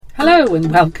Hello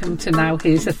and welcome to Now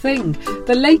Here's a Thing,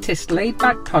 the latest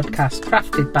laid-back podcast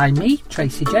crafted by me,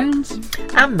 Tracy Jones.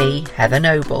 And me, Heather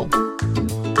Noble.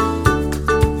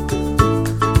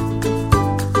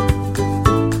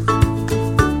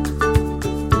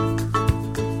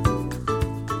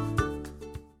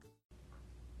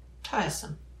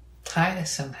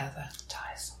 Tiresome, Heather.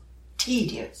 Tiresome.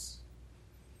 Tedious.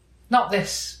 Not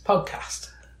this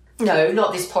podcast. No,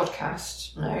 not this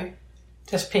podcast, no.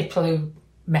 Just people who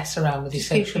mess around with your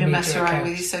social media. People who mess around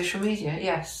with your social media,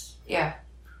 yes. Yeah.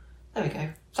 There we go.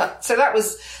 So that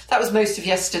was most of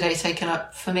yesterday taken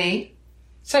up for me.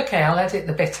 It's okay, I'll edit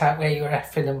the bit out where you were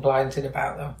effing and blinded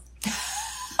about them.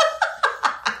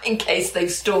 In case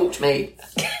they've stalked me.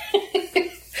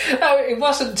 No, it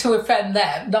wasn't to offend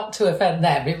them, not to offend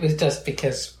them. It was just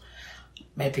because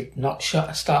maybe not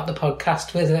start the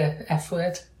podcast with a F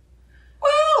word.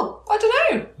 Well, I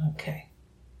don't know. Okay.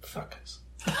 Fuckers.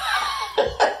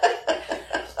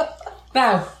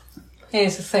 Now,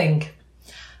 here's the thing.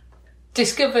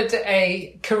 Discovered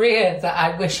a career that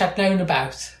I wish I'd known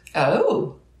about.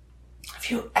 Oh. Have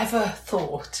you ever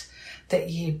thought that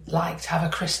you'd like to have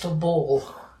a crystal ball?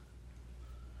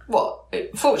 What?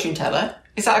 Fortune teller?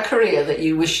 Is that a career that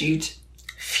you wish you'd...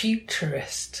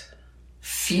 Futurist.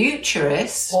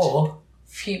 Futurist? Or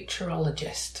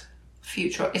futurologist.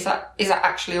 Is that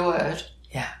actually a word?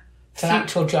 Yeah. It's an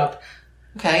actual job.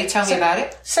 Okay, tell me about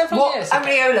it. How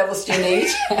many O-levels do you need?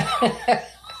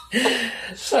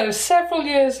 So several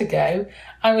years ago,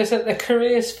 I was at the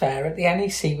careers fair at the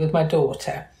NEC with my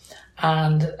daughter,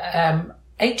 and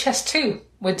HS2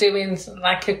 were doing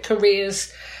like a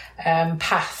careers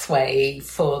pathway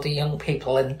for the young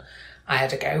people, and I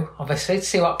had to go, obviously, to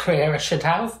see what career I should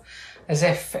have, as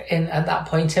if at that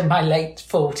point in my late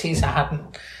 40s I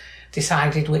hadn't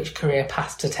decided which career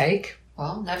path to take.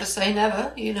 Well, never say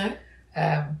never, you know.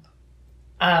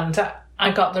 And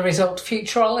I got the result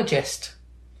futurologist.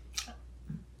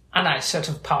 And I sort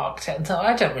of parked it and thought,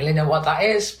 I don't really know what that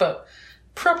is, but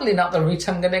probably not the route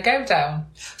I'm going to go down.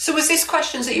 So was this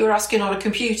questions that you were asking on a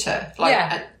computer?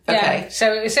 Yeah. Okay. Yeah.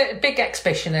 So it was a big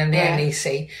exhibition in the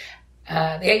NEC.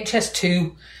 The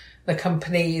HS2, the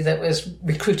company that was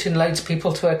recruiting loads of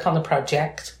people to work on the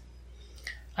project.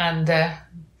 And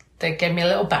they gave me a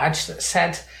little badge that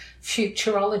said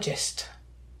futurologist.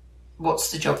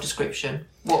 What's the job description?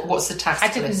 What's the task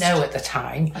list? I didn't know at the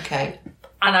time. Okay.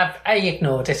 And I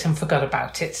ignored it and forgot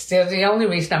about it. The only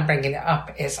reason I'm bringing it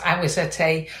up is I was at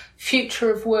a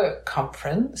Future of Work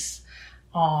conference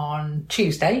on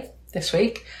Tuesday this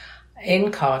week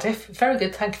in Cardiff. Very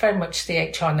good. Thank you very much to the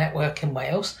HR Network in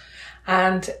Wales.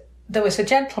 And there was a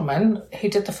gentleman who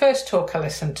did the first talk I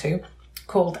listened to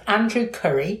called Andrew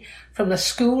Curry from the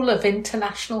School of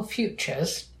International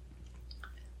Futures.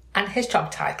 And his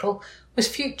job title was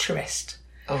Futurist.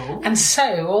 Oh. And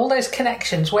so all those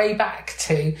connections way back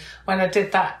to when I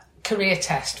did that career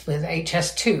test with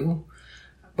HS2,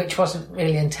 which wasn't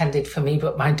really intended for me,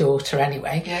 but my daughter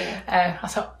anyway. Yeah. I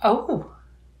thought,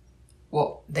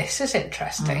 what? This is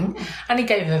interesting. Mm-hmm. And he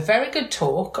gave a very good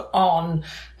talk on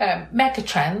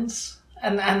megatrends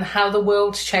and how the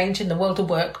world's changed in the world of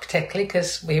work, particularly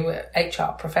because we were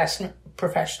HR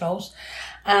professionals.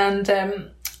 And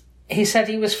he said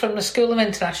he was from the School of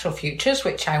International Futures,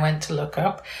 which I went to look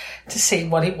up to see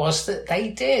what it was that they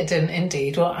did, and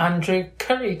indeed what Andrew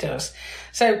Curry does.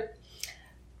 So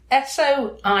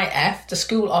SOIF, the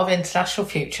School of International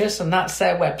Futures, and that's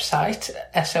their website,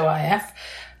 SOIF,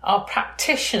 are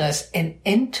practitioners in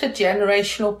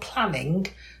intergenerational planning,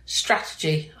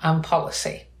 strategy and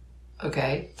policy.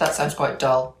 Okay, that sounds quite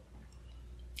dull.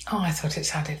 Oh, I thought it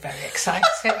sounded very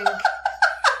exciting.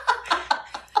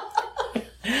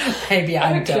 Maybe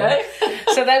I'm dumb.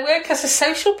 So they work as a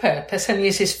social purpose and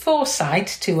uses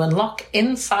foresight to unlock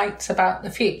insights about the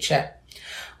future.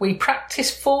 We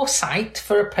practice foresight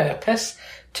for a purpose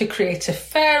to create a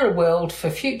fairer world for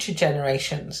future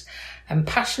generations and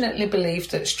passionately believe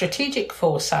that strategic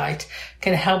foresight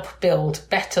can help build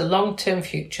better long-term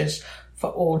futures for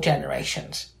all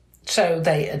generations. So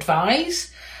they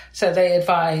advise.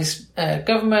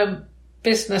 Government,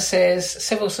 businesses,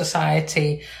 civil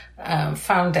society,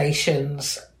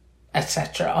 foundations,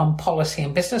 etc., on policy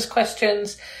and business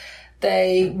questions.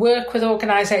 They work with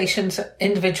organisations,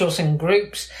 individuals and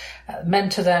groups,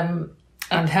 mentor them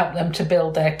and help them to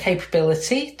build their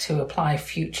capability to apply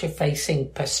future-facing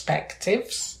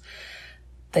perspectives.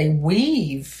 They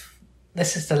weave.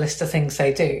 This is the list of things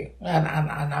they do, and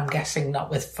I'm guessing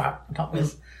not with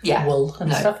wool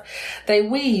and stuff. They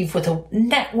weave with a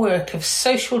network of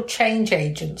social change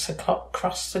agents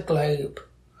across the globe.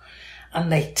 And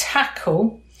they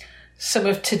tackle some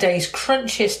of today's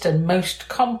crunchiest and most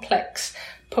complex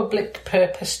public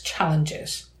purpose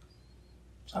challenges.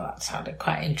 So that sounded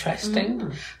quite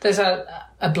interesting. There's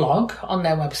a blog on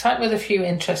their website with a few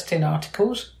interesting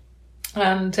articles.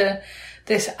 And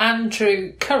this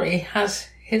Andrew Curry has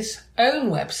his own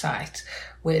website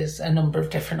with a number of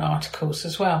different articles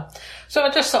as well. So I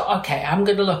just thought, okay, I'm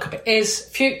going to look up, is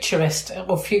futurist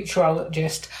or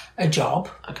futurologist a job?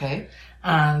 Okay.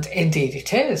 And indeed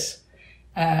it is.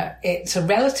 It's a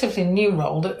relatively new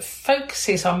role that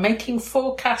focuses on making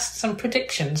forecasts and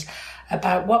predictions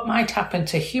about what might happen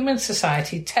to human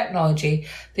society, technology,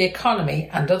 the economy,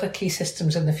 and other key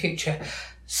systems in the future.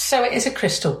 So it is a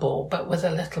crystal ball, but with a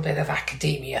little bit of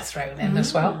academia thrown in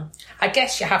as well. I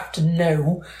guess you have to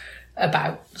know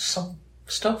about some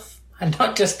stuff and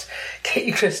not just get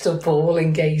your crystal ball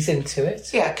and gaze into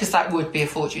it. Yeah, because that would be a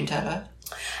fortune teller.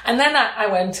 And then I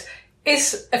went,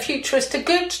 is a futurist a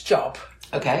good job?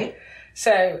 Okay.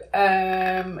 So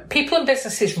people and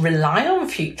businesses rely on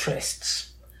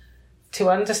futurists to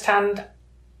understand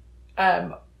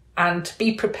and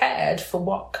be prepared for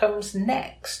what comes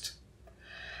next.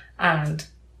 And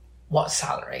what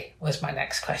salary was my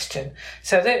next question.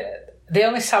 So the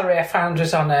only salary I found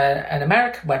was on an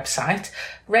American website,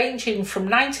 ranging from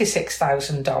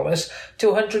 $96,000 to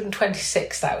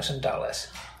 $126,000.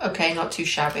 Okay, not too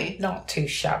shabby. Not too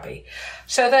shabby.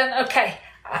 So then, okay,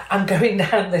 I'm going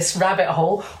down this rabbit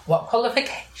hole. What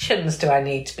qualifications do I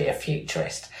need to be a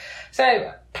futurist?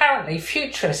 So apparently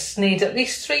futurists need at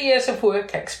least 3 years of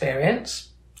work experience.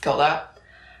 Got that.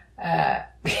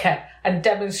 And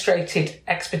demonstrated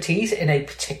expertise in a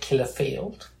particular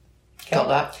field. Okay. Got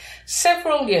that.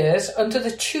 Several years under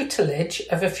the tutelage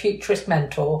of a futurist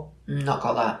mentor. Not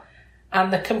got that.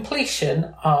 And the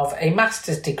completion of a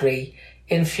master's degree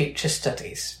in future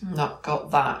studies. Not got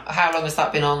that. How long has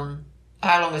that been on?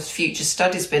 How long has future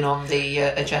studies been on the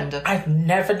agenda? I've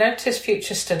never noticed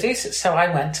future studies, so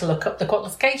I went to look up the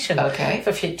qualification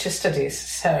for future studies.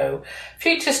 So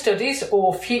future studies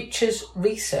or futures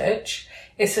research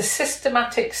is a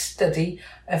systematic study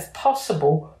of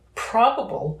possible,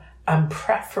 probable and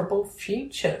preferable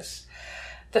futures.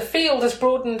 The field has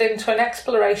broadened into an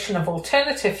exploration of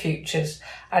alternative futures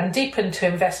and deepened to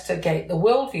investigate the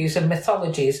worldviews and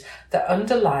mythologies that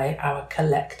underlie our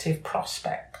collective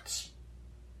prospects.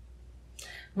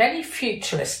 Many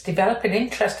futurists develop an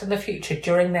interest in the future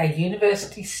during their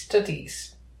university studies.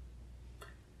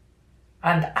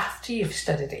 And after you've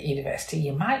studied at university,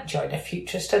 you might join a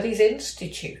Future Studies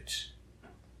Institute.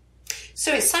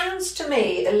 So it sounds to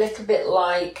me a little bit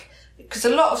like, because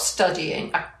a lot of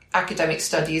studying, academic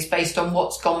study, is based on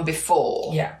what's gone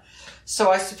before. Yeah. So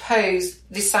I suppose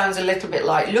this sounds a little bit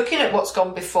like looking at what's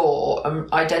gone before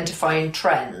and identifying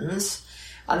trends,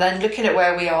 and then looking at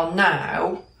where we are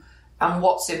now and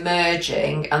what's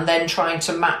emerging, and then trying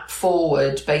to map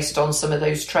forward based on some of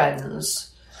those trends.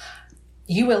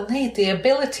 You will need the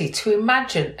ability to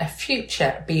imagine a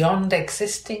future beyond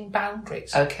existing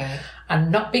boundaries. Okay.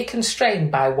 And not be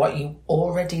constrained by what you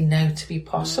already know to be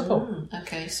possible.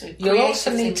 Okay, so you'll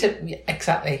also need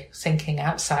to, thinking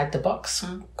outside the box,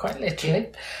 quite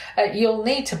literally. You'll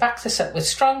need to back this up with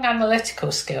strong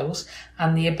analytical skills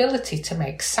and the ability to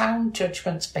make sound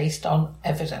judgments based on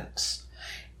evidence.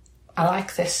 I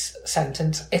like this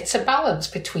sentence. It's a balance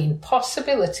between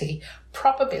possibility,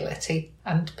 probability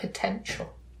and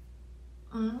potential.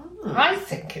 I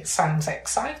think it sounds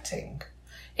exciting.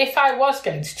 If I was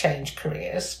going to change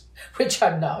careers, which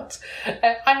I'm not,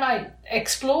 I might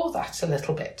explore that a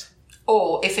little bit.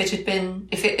 Or if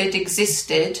it had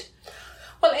existed.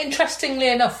 Well, interestingly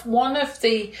enough, one of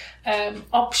the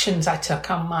options I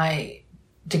took on my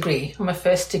degree, on my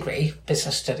first degree,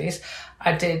 business studies,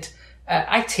 I did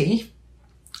IT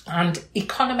and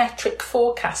econometric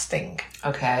forecasting.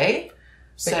 Okay.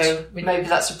 So maybe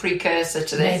that's a precursor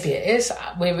to this. Maybe it is.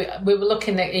 We were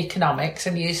looking at economics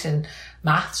and using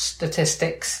maths,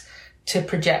 statistics to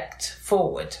project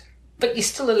forward. But you're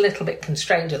still a little bit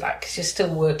constrained with that because you're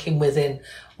still working within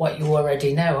what you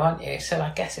already know, aren't you? So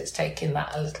I guess it's taking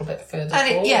that a little bit further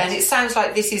forward. And it sounds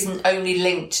like this isn't only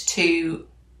linked to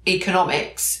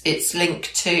economics. It's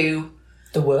linked to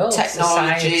the world,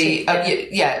 technology,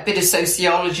 society, a bit of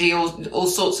sociology, all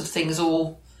sorts of things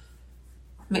all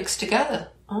mixed together.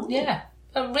 Oh. Yeah,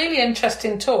 a really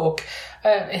interesting talk.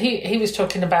 He was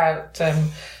talking about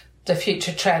the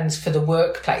future trends for the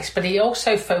workplace, but he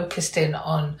also focused in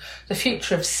on the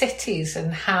future of cities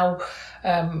and how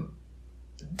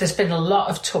there's been a lot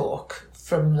of talk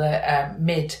from the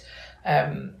mid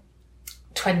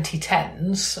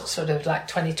 2010s, sort of like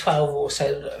 2012 or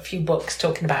so, a few books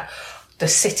talking about the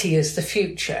city as the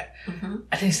future.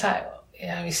 And it's like,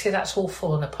 you see, that's all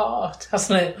fallen apart,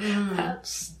 hasn't it?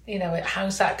 That's,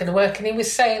 how's that going to work? And he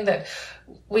was saying that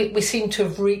we seem to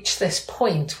have reached this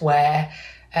point where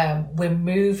we're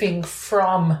moving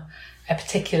from a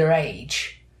particular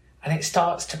age and it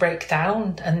starts to break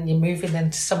down and you're moving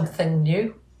into something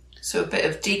new. So a bit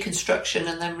of deconstruction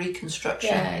and then reconstruction.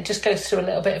 Yeah, it just goes through a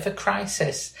little bit of a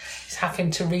crisis. It's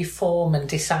having to reform and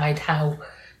decide how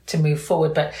to move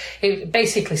forward. But it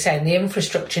basically saying the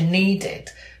infrastructure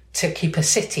needed to keep a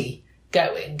city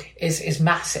going is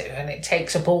massive, and it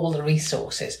takes up all the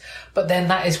resources. But then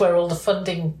that is where all the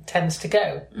funding tends to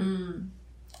go.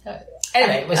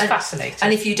 Anyway, it was fascinating.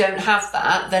 And if you don't have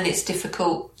that, then it's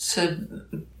difficult to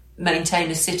maintain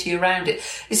a city around it.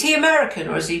 Is he American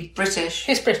or is he British?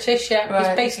 He's British, yeah. Right,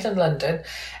 he's based in London.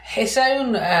 His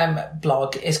own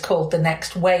blog is called The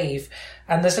Next Wave,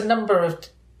 and there's a number of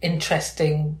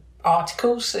interesting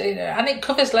articles, and it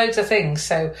covers loads of things.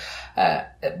 So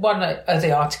one of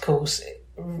the articles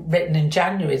written in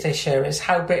January this year is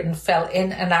how Britain fell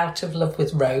in and out of love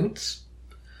with roads,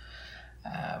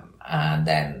 and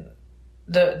then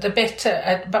the bit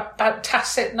about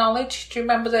tacit knowledge. Do you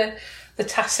remember the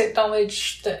tacit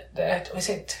knowledge that was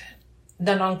it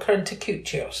the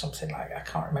non-currentacucci or something like that? I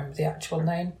can't remember the actual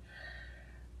name.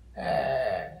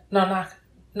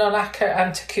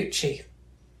 Non-antacucci,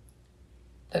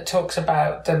 that talks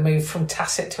about the move from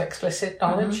tacit to explicit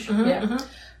knowledge. So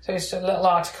it's a little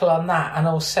article on that, and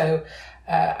also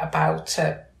about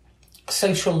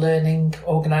social learning,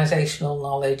 organisational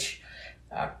knowledge.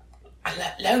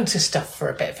 Loads of stuff for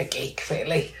a bit of a geek,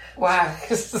 really. Wow.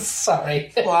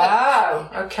 Sorry. Wow.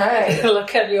 Okay.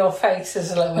 Look at your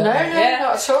faces a little bit. No,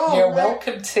 not at all. You're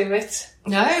welcome to it.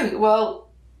 No, well,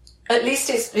 at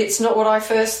least it's not what I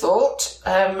first thought,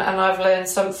 and I've learned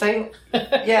something.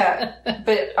 Yeah,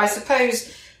 but I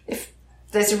suppose if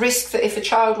there's a risk that if a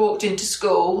child walked into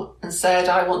school and said,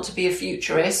 I want to be a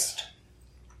futurist,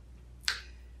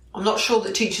 I'm not sure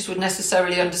that teachers would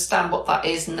necessarily understand what that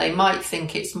is, and they might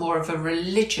think it's more of a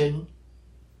religion.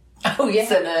 Oh, yeah.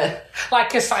 Than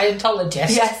like a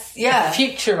Scientologist. Yes, yeah. A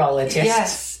futurologist.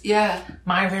 Yes, yeah.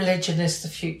 My religion is the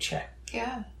future.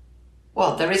 Yeah.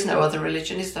 Well, there is no other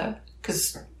religion, is there?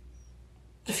 Because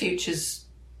the future's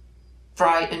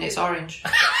bright and it's orange.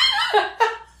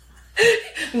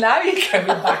 Now you're going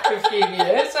back a few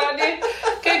years, aren't you?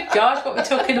 Good God, what we're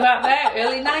talking about there?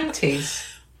 Early 90s.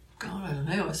 God, I don't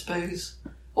know, I suppose.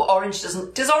 Well, orange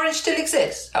doesn't... Does orange still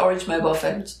exist? Orange mobile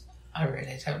phones? I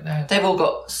really don't know. They've all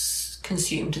got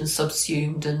consumed and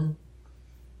subsumed and...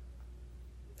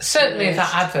 Certainly if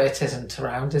that advert isn't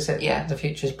around, is it? Yeah. The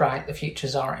future's bright, the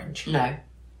future's orange. No.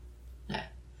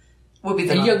 Would be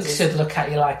the youngsters would look at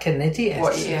you like an idiot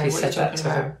if you said that to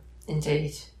them.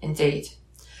 Indeed.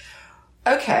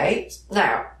 Okay,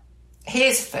 now,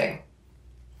 here's the thing.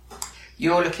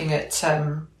 You're looking at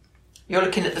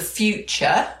the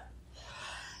future.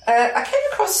 I came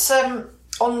across on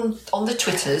the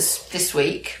Twitters this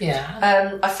week.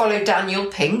 Yeah. I follow Daniel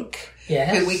Pink,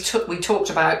 yes, who we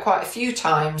talked about quite a few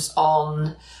times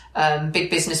on Big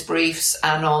Business Briefs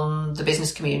and on the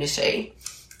business community.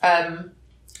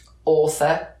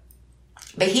 Author,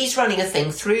 but he's running a thing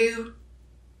through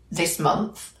this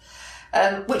month,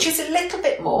 which is a little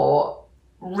bit more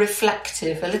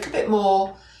reflective, a little bit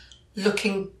more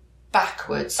looking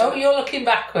backwards. Oh, you're looking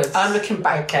backwards. I'm looking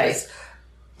backwards, okay,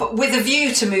 but with a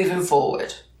view to moving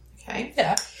forward. Okay.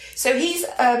 Yeah. So he's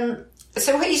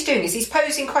so what he's doing is he's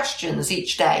posing questions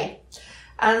each day,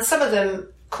 and some of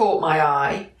them caught my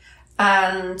eye,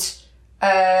 and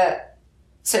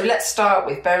so let's start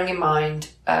with bearing in mind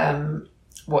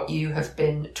what you have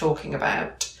been talking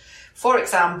about. For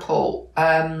example,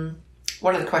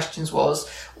 one of the questions was,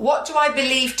 what do I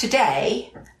believe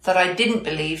today that I didn't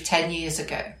believe 10 years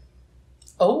ago?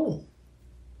 Oh.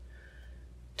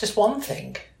 Just one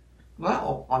thing?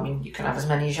 Well, I mean, you can have as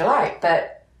many as you like,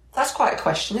 but that's quite a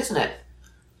question, isn't it?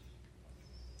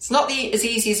 It's not as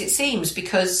easy as it seems,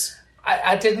 because...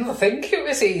 I didn't think it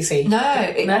was easy.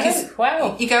 No.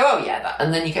 Wow. You go, oh yeah, that,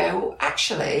 and then you go, well,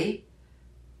 actually,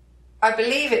 I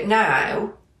believe it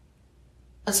now.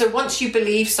 And so once you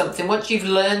believe something, once you've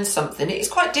learned something, it's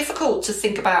quite difficult to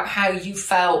think about how you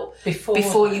felt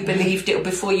before you believed it or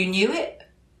before you knew it.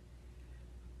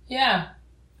 Yeah.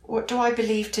 What do I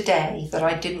believe today that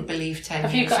I didn't believe 10 years ago?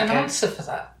 Have you got an answer for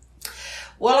that?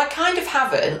 Well, I kind of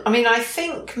haven't. I mean, I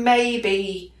think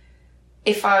maybe...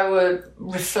 if I were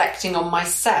reflecting on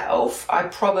myself, I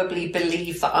probably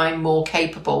believe that I'm more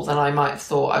capable than I might have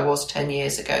thought I was 10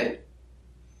 years ago.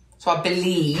 So I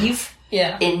believe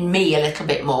in me a little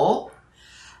bit more.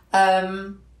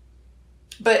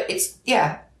 But it's,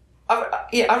 I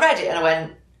read it and I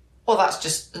went, Or that's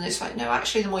just, and it's like, no,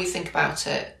 actually, the more you think about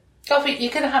it. Oh, but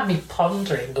you're going to have me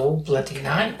pondering all bloody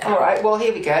night now. All right, well,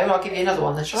 here we go. I'll give you another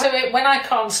one then, shall I? So when I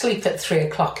can't sleep at 3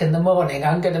 o'clock in the morning,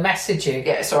 I'm going to message you.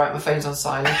 Yeah, it's all right. My phone's on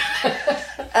silent.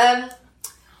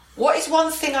 What is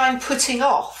one thing I'm putting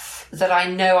off that I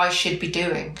know I should be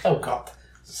doing? Oh, God.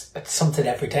 It's something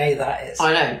every day, that is.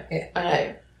 I know. Yeah. I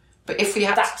know. But if we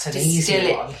had That's to an distill easy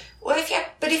it... one. Well, if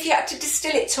you had to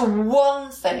distill it to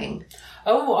one thing...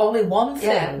 Oh, only one thing?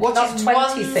 Yeah, what not is 20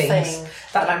 one things thing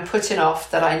that I'm putting off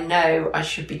that I know I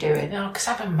should be doing? No, because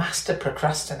I'm a master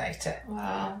procrastinator.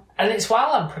 Wow. And it's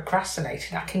while I'm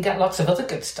procrastinating, I can get lots of other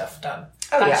good stuff done.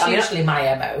 Oh, That's yeah, usually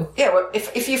my MO. Yeah, well,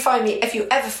 if you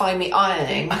ever find me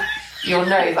ironing, you'll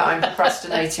know that I'm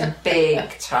procrastinating big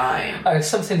time. Oh,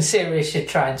 something serious you're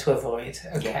trying to avoid.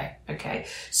 Okay. Yeah, okay.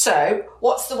 So,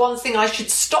 what's the one thing I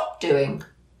should stop doing?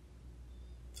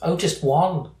 Oh, just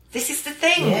one. This is the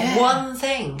thing. Yeah. One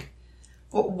thing.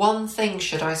 What one thing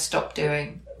should I stop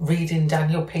doing? Reading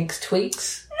Daniel Pink's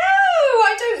tweets. No,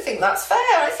 I don't think that's fair.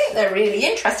 I think they're really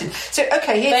interesting. So,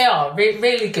 okay, They are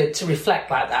really good to reflect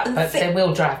like that, but they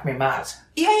will drive me mad.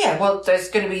 Yeah. Well, there's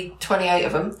going to be 28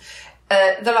 of them.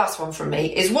 The last one from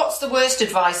me is, what's the worst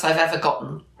advice I've ever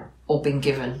gotten or been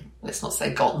given? Let's not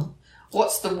say gotten.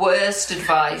 What's the worst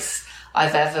advice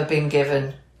I've ever been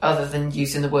given, other than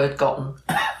using the word gotten?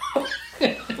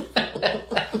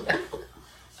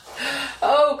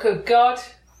 Oh, good God.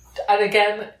 And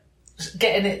again,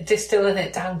 distilling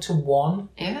it down to one.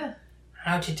 Yeah.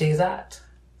 How'd you do that?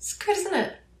 It's good, isn't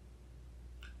it?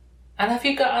 And have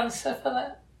you got an answer for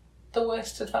that? The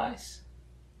worst advice?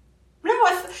 No,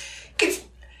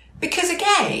 because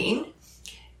again,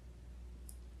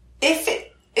 if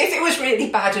it was really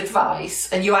bad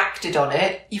advice and you acted on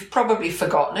it, you've probably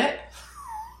forgotten it.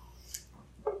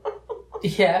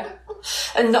 Yeah.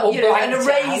 And not, and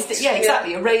erased it. Yeah,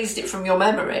 exactly. Yeah. Erased it from your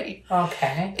memory.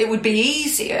 Okay. It would be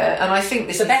easier, and I think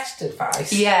this is the is best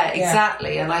advice. Yeah,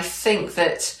 exactly. And I think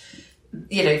that,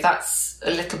 that's a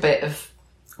little bit of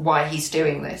why he's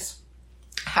doing this.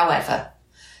 However,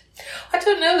 I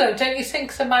don't know though. Don't you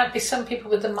think there might be some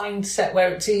people with the mindset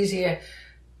where it's easier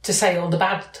to say all the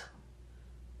bad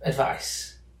advice?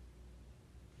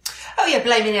 Oh yeah,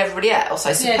 blaming everybody else,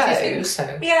 I suppose. Yeah, do you think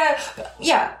so?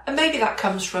 Yeah, and maybe that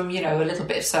comes from, a little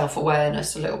bit of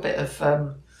self-awareness, a little bit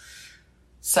of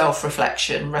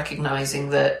self-reflection, recognising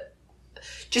that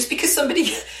just because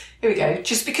somebody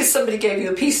gave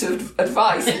you a piece of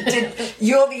advice,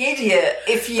 you're the idiot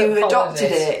if you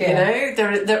adopted it.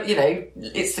 Yeah.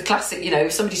 It's the classic.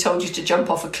 If somebody told you to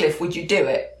jump off a cliff, would you do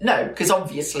it? No, because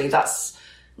obviously that's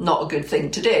not a good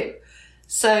thing to do.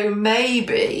 So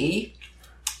maybe.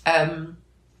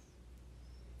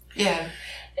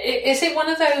 Is it one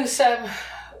of those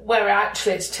where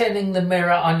actually it's turning the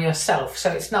mirror on yourself?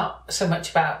 So it's not so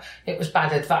much about it was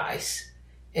bad advice,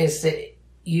 is that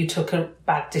you took a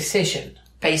bad decision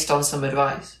based on some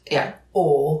advice? Yeah.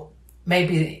 Or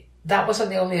maybe that wasn't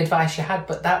the only advice you had,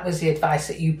 but that was the advice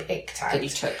that you picked out that you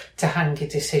took to hang your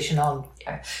decision on.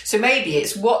 Yeah. So maybe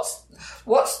it's what's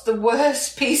the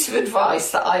worst piece of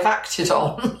advice that I've acted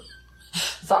on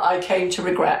that I came to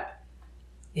regret.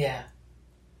 Yeah.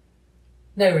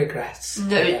 No regrets.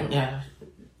 No. Yeah. No.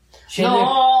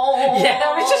 Yeah,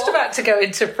 I was just about to go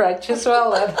into French as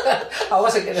well then. I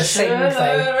wasn't going to sing though.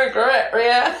 No regret,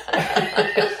 yeah.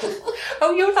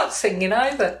 Oh, you're not singing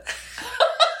either.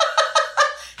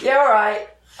 Yeah, all right.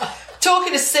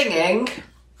 Talking of singing,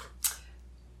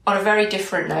 on a very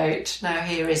different note, now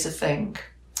here is a thing.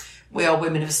 We are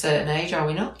women of a certain age, are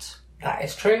we not? That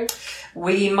is true.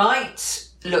 We might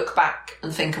look back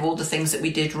and think of all the things that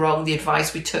we did wrong, the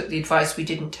advice we took, the advice we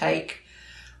didn't take.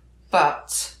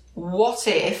 But what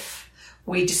if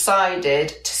we decided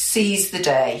to seize the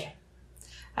day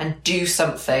and do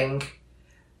something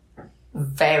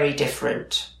very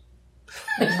different?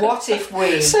 What if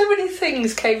we... So many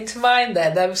things came to mind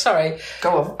then. I'm sorry.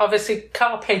 Go on. Obviously,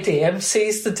 carpe diem,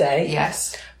 seize the day.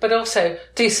 Yes. But also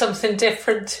do something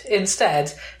different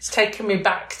instead. It's taken me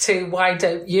back to Why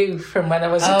Don't You from when I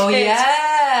was a kid. Oh,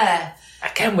 yeah.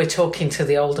 Again, we're talking to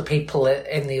the older people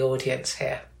in the audience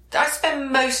here. I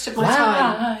spend most of my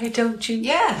time... Why don't you?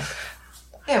 Yeah.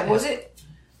 Yeah, was it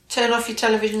turn off your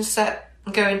television set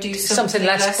and go and do something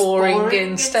less boring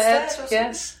instead?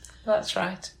 Yes, that's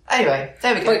right. Anyway,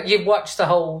 there we go. But you watched the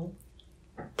whole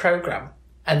programme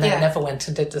and then never went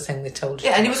and did the thing they told you.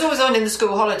 Yeah, and it was always on in the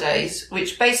school holidays,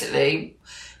 which basically,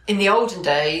 in the olden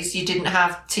days, you didn't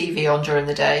have TV on during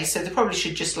the day, so they probably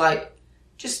should just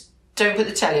don't put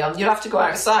the telly on. You'll have to go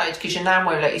outside because your nan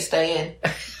won't let you stay in.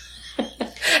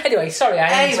 Anyway, sorry,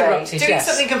 I interrupted. Doing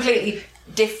something completely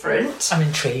different. I'm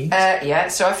intrigued. Yeah,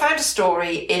 so I found a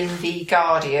story in The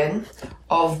Guardian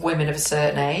of women of a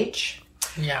certain age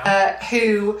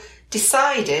who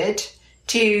decided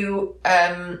to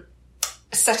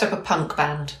set up a punk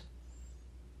band.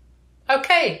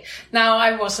 Okay, now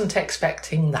I wasn't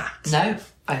expecting that. No,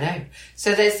 I know.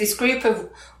 So there's this group of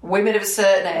women of a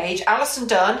certain age. Alison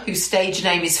Dunn, whose stage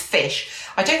name is Fish.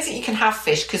 I don't think you can have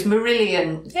Fish because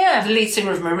Marillion, the lead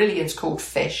singer of Marillion's called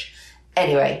Fish.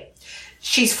 Anyway,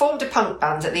 she's formed a punk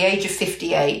band at the age of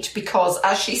 58 because,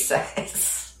 as she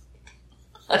says,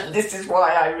 and this is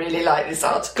why I really like this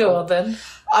article. Go on then.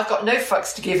 I've got no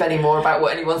fucks to give anymore about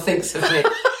what anyone thinks of me.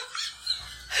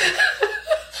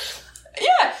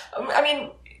 Yeah, I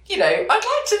mean, you know, I'd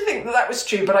like to think that was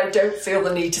true, but I don't feel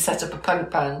the need to set up a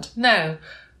punk band. No,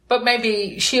 but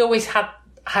maybe she always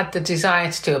had the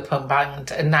desire to do a punk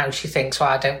band, and now she thinks, well,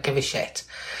 I don't give a shit.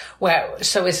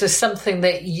 So is there something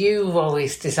that you've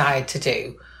always desired to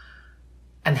do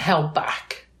and held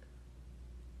back?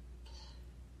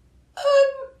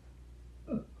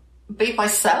 Be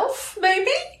myself,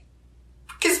 maybe?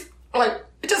 Because, like,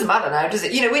 it doesn't matter now, does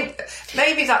it? You know,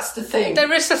 maybe that's the thing.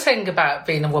 There is a thing about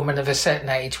being a woman of a certain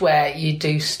age where you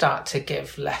do start to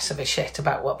give less of a shit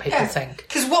about what people think.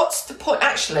 Because what's the point?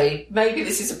 Actually, maybe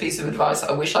this is a piece of advice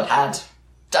that I wish I'd had.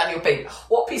 Daniel Pink,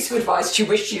 what piece of advice do you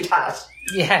wish you'd had?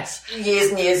 Yes.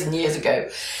 Years and years and years ago.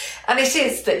 And it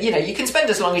is that, you know, you can spend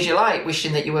as long as you like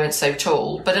wishing that you weren't so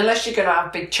tall, but unless you're going to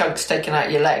have big chunks taken out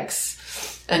of your legs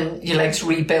and your legs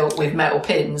rebuilt with metal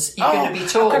pins, you're going to be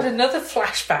tall. I've got another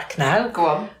flashback now. Go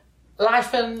on.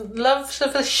 Life and Loves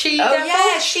of a She-Devil. Oh,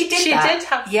 yeah, she did that. She did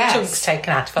have chunks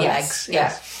taken out of her legs.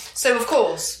 Yes. So, of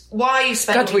course, why you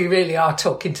spend... God, we really are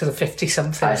talking to the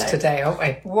 50-somethings today, aren't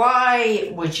we?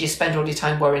 Why would you spend all your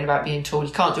time worrying about being tall?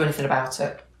 You can't do anything about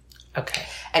it. Okay.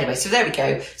 Anyway, so there we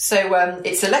go. So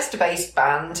it's a Leicester-based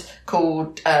band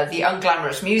called the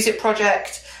Unglamorous Music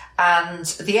Project, and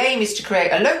the aim is to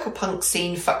create a local punk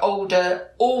scene for older,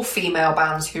 all-female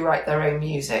bands who write their own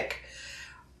music.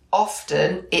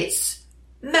 Often it's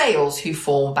males who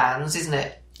form bands, isn't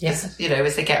it? Yes. You know,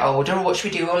 as they get older. Or what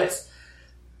should we do? Well,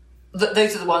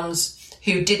 those are the ones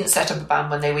who didn't set up a band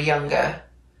when they were younger.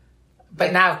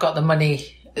 But now I've got the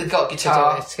money. They've got a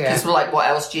guitar. Because, like, what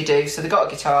else do you do? So they've got a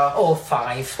guitar. Or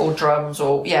 5. Or drums,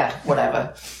 or,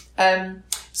 whatever.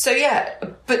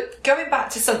 But going back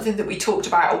to something that we talked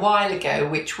about a while ago,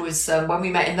 which was when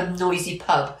we met in the noisy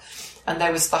pub, and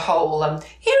there was the whole,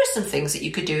 here are some things that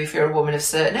you could do if you're a woman of a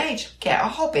certain age. Get a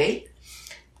hobby.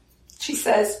 She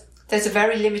says, there's a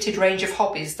very limited range of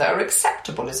hobbies that are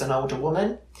acceptable as an older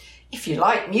woman. If you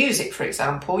like music, for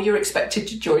example, you're expected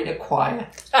to join a choir.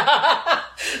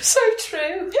 So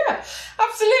true. Yeah,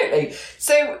 absolutely.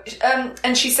 So,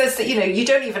 and she says that, you know, you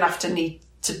don't even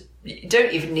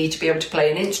need to be able to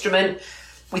play an instrument.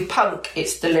 With punk,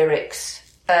 it's the lyrics.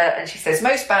 And she says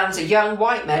most bands are young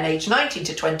white men aged 19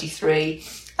 to 23,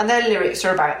 and their lyrics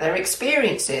are about their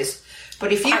experiences.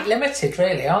 But if you quite limited,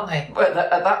 really, aren't they? Well, at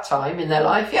that time in their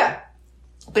life, yeah.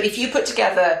 But if you put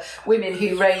together women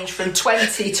who range from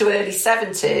 20 to early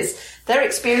 70s, their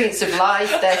experience of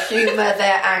life, their humour,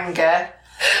 their anger...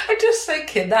 I'm just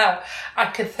thinking now, I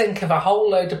could think of a whole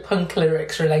load of punk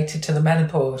lyrics related to the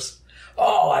menopause.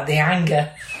 Oh, and the anger.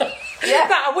 Yeah.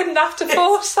 That I wouldn't have to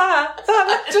force that.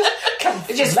 That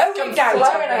would just come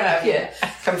flowing out of you.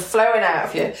 Come flowing out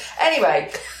of you.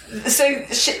 Anyway, so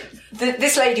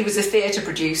this lady was a theatre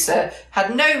producer,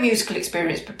 had no musical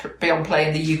experience beyond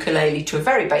playing the ukulele to a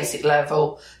very basic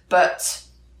level, but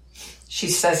she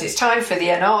says it's time for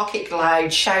the anarchic, loud,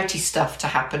 shouty stuff to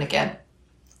happen again.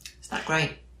 Isn't that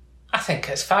great? I think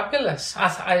it's fabulous.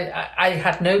 I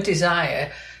had no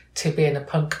desire to be in a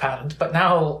punk band, but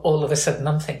now all of a sudden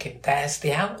I'm thinking, there's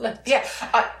the outlet. Yeah,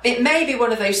 it may be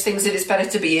one of those things that it's better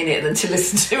to be in it than to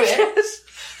listen to it. Yes.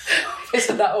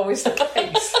 Isn't that always the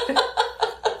case?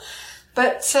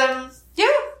 But,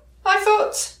 I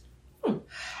thought...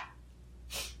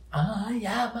 I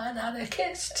am an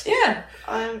anarchist. Yeah,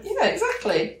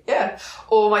 exactly, yeah.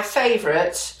 Or my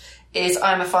favourite is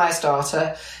I'm a fire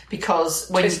starter,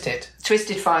 because...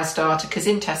 Twisted fire starter, because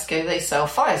in Tesco they sell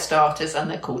fire starters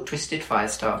and they're called twisted fire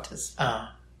starters.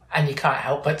 Ah, and you can't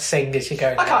help but sing as you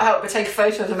go. I can't help but take a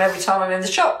photo of them every time I'm in the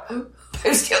shop and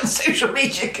post it on social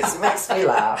media because it makes me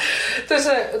laugh. There's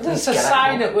a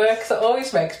sign at work that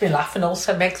always makes me laugh and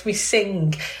also makes me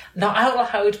sing. Not out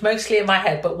loud, mostly in my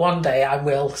head, but one day I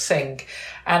will sing.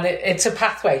 And it's a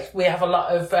pathway. We have a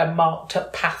lot of marked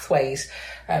up pathways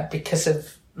because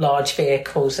of large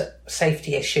vehicles,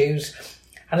 safety issues.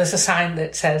 And there's a sign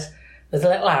that says, with a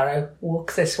little arrow,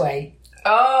 walk this way.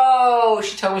 Oh,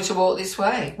 she told me to walk this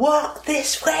way. Walk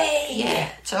this way. Yeah,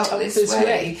 talk this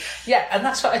way. Yeah, and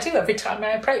that's what I do every time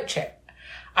I approach it.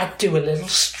 I do a little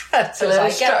strut. A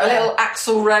little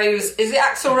Axl Rose. Is it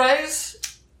Axl Rose?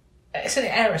 Isn't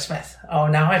it Aerosmith? Oh,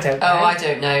 no, I don't know. Oh, I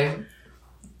don't know.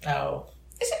 Oh.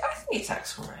 Is it? I think it's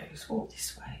Axl Rose. Walk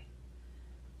this way.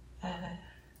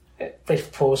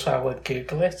 Brief pause while we'll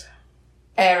Google it.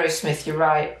 Aerosmith, you're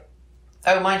right.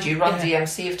 Oh, mind you, Run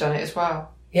DMC have done it as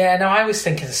well. Yeah, no, I was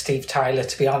thinking of Steve Tyler,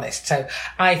 to be honest. So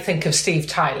I think of Steve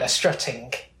Tyler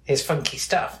strutting his funky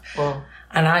stuff. Well,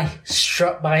 and I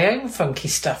strut my own funky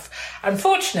stuff.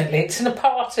 Unfortunately, it's in a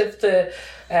part of the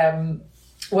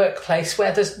workplace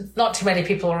where there's not too many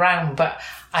people around, but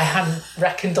I hadn't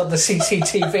reckoned on the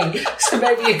CCTV. So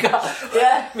maybe you got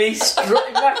me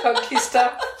strutting my funky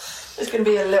stuff. There's going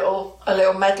to be a little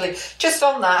medley. Just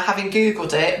on that, having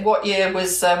Googled it, what year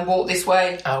was Walk This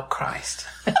Way? Oh, Christ.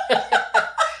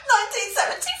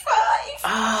 1975.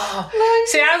 Oh.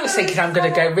 See, I was thinking I'm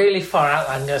going to go really far out.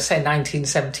 I'm going to say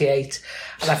 1978,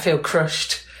 and I feel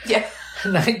crushed. Yeah.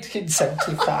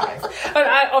 1975. And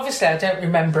obviously, I don't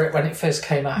remember it when it first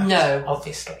came out. No.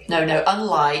 Obviously. No.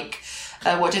 Unlike,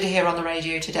 what did I hear on the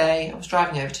radio today? I was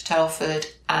driving over to Telford,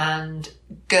 and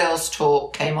Girls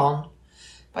Talk came on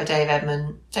by Dave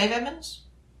Edmonds? And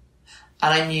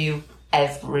I knew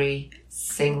every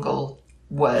single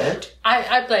word.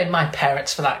 I blame my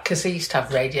parents for that, because they used to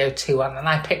have Radio 2 on, and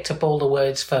I picked up all the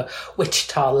words for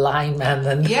Wichita Lineman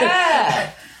and...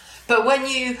 Yeah. But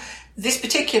this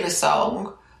particular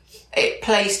song, it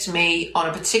placed me on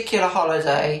a particular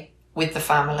holiday with the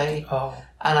family. Oh.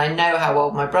 And I know how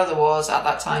old my brother was at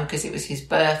that time because it was his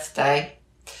birthday.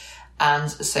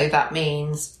 And so that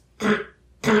means...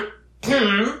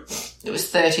 It was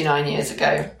 39 years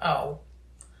ago. Oh.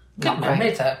 Good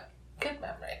memory, though. Good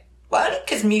memory. Well,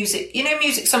 because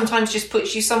music sometimes just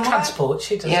puts you somewhere. Transports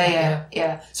you, doesn't it?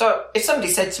 Yeah. So if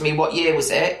somebody said to me, what year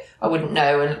was it? I wouldn't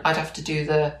know, and I'd have to do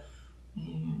the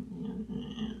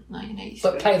 1983.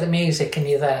 But play the music and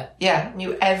you're there. Yeah,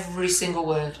 knew every single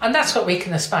word. And that's what we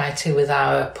can aspire to with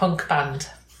our punk band.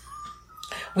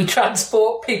 We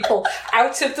transport people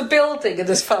out of the building and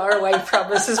as far away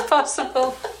from us as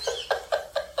possible.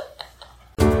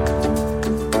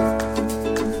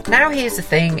 Now Here's the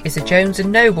Thing is a Jones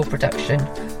and Noble production,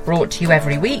 brought to you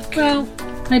every week. Well,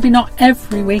 maybe not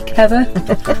every week, Heather.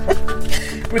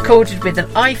 Recorded with an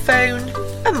iPhone,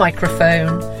 a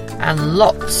microphone, and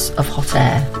lots of hot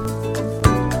air.